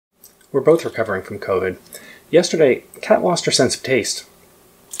We're both recovering from COVID. Yesterday, Kat lost her sense of taste.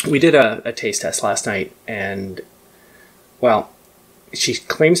 We did a taste test last night, and, well, she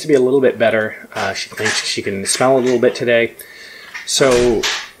claims to be a little bit better. She thinks she can smell a little bit today. So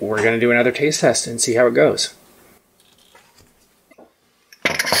we're going to do another taste test and see how it goes.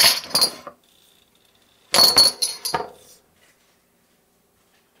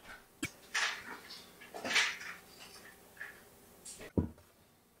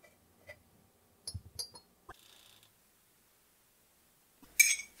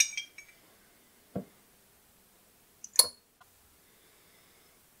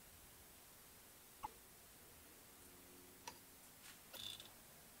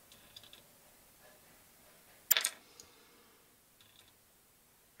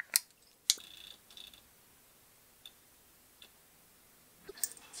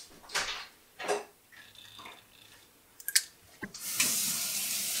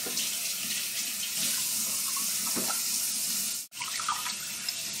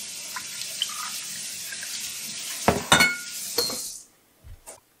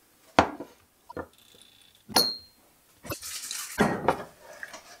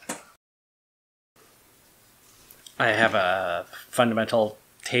 I have a fundamental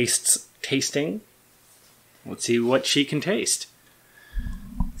tasting. Let's see what she can taste.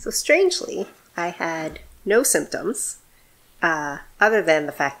 So strangely, I had no symptoms other than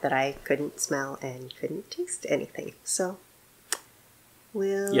the fact that I couldn't smell and couldn't taste anything. So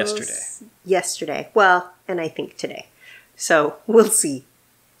yesterday. Well, and I think today. So we'll see.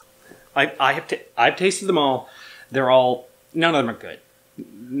 I've tasted them all. None of them are good.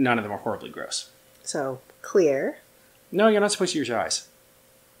 None of them are horribly gross. So clear. No, you're not supposed to use your eyes.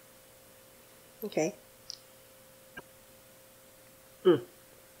 Okay.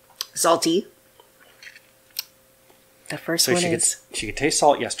 Salty. The first one is... She could taste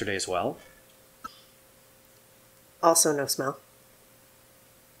salt yesterday as well. Also no smell.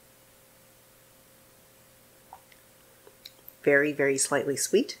 Very, very slightly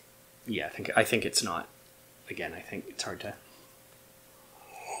sweet. Yeah, I think it's not. Again, I think it's hard to...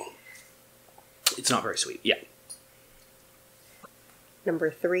 It's not very sweet. Yeah.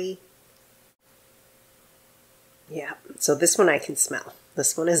 Number 3. Yeah, so this one I can smell.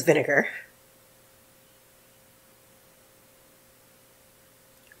 This one is vinegar.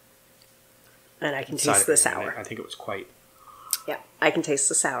 And I can taste the sour. I think it was quite... Yeah, I can taste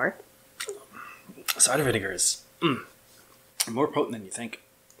the sour. Cider vinegar is more potent than you think.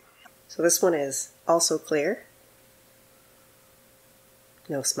 So this one is also clear.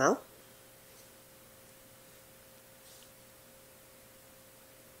 No smell.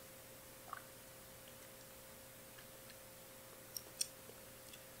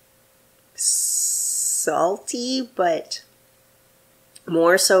 Salty, but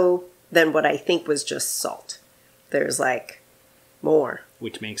more so than what I think was just salt. There's like more.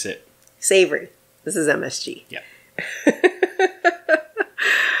 Which makes it... Savory. This is MSG. Yeah.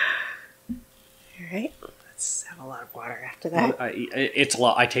 Alright, let's have a lot of water after that. It's a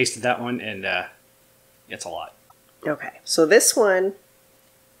lot. I tasted that one and it's a lot. Okay, so this one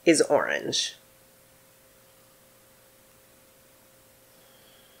is orange.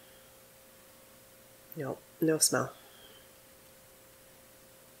 Nope, no smell.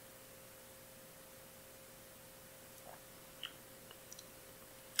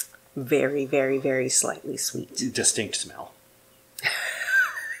 Very, very, very slightly sweet. Distinct smell.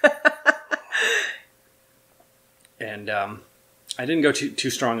 And I didn't go too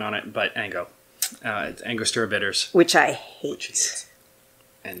strong on it, but Ango. It's Angostura bitters. Which I hate.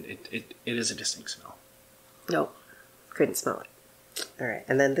 And it is a distinct smell. Nope, couldn't smell it. All right,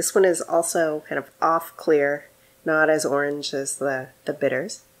 and then this one is also kind of off clear, not as orange as the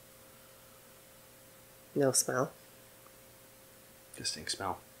bitters. No smell. Distinct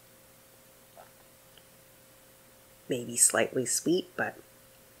smell. Maybe slightly sweet, but...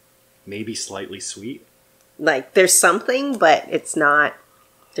 Maybe slightly sweet? Like, there's something, but it's not...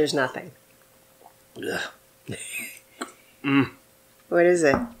 There's nothing. Ugh. What is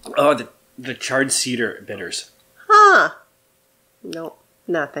it? Oh, the charred cedar bitters. Huh. Nope,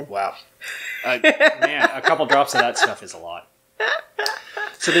 nothing. Wow. Man, a couple drops of that stuff is a lot.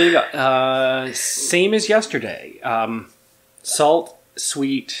 So there you go. Same as yesterday. Salt,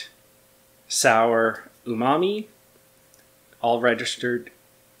 sweet, sour, umami, all registered,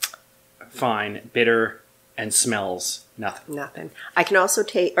 fine, bitter, and smells, nothing. Nothing. I can also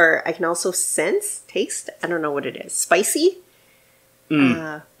taste, or I can also taste, I don't know what it is, spicy,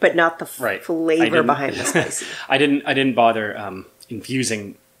 but not the flavor behind the spicy. I didn't bother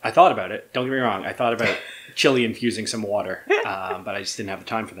infusing. I thought about it. Don't get me wrong. I thought about chili infusing some water, but I just didn't have the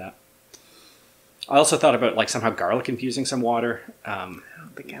time for that. I also thought about like somehow garlic infusing some water. I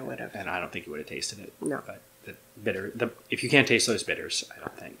don't think I would have. And I don't think you would have tasted it. No. But the bitter, if you can't taste those bitters, I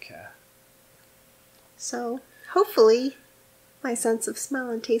don't think. So hopefully my sense of smell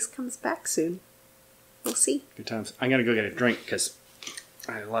and taste comes back soon. We'll see. Good times. I'm going to go get a drink because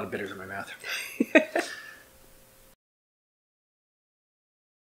I have a lot of bitters in my mouth.